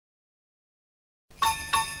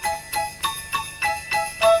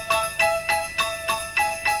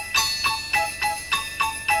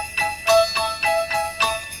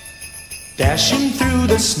dashing through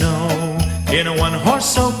the snow in a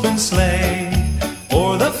one-horse open sleigh.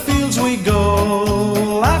 O'er the fields we go,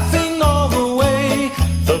 laughing all the way.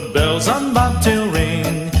 The bells on bobtail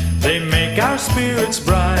ring, they make our spirits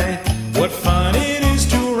bright. What fun it is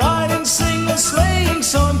to ride and sing a sleighing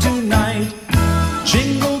song tonight.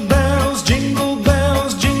 Jingle bells,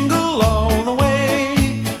 jingle all the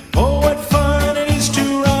way. Oh, what fun it is to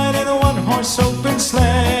ride in a one-horse open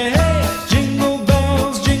sleigh. Jingle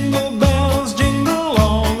bells, jingle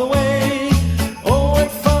all the way. Oh,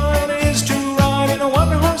 what fun it is to ride in a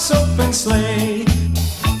one-horse open sleigh.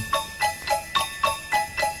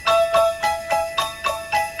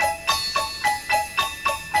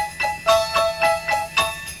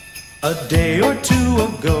 A day or two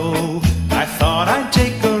ago, I thought I'd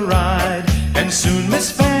take a ride, and soon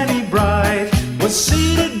Miss Fanny Bright was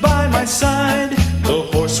seated by my side. The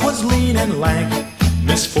horse was lean and lank,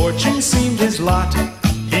 misfortune seemed his lot.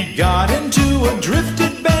 He got into a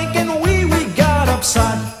drifted bank, and we got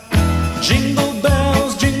upset. Jingle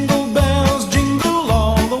bells, jingle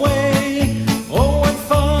all the way. Oh, what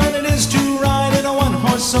fun it is to ride in a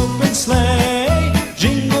one-horse open sleigh.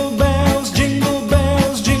 Jingle bells, jingle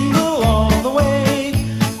all the way.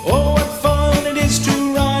 Oh, what fun it is to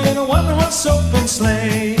ride in a one-horse open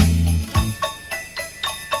sleigh.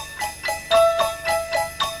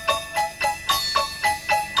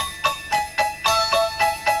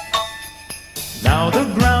 Now the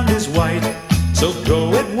ground is white, so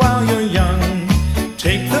go it while you're young.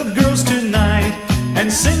 Take the girls tonight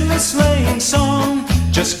and sing the sleighing song.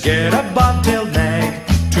 Just get a bobtailed nag,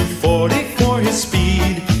 240 for his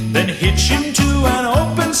speed, then hitch him to an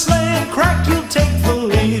open sleigh and crack, you'll take the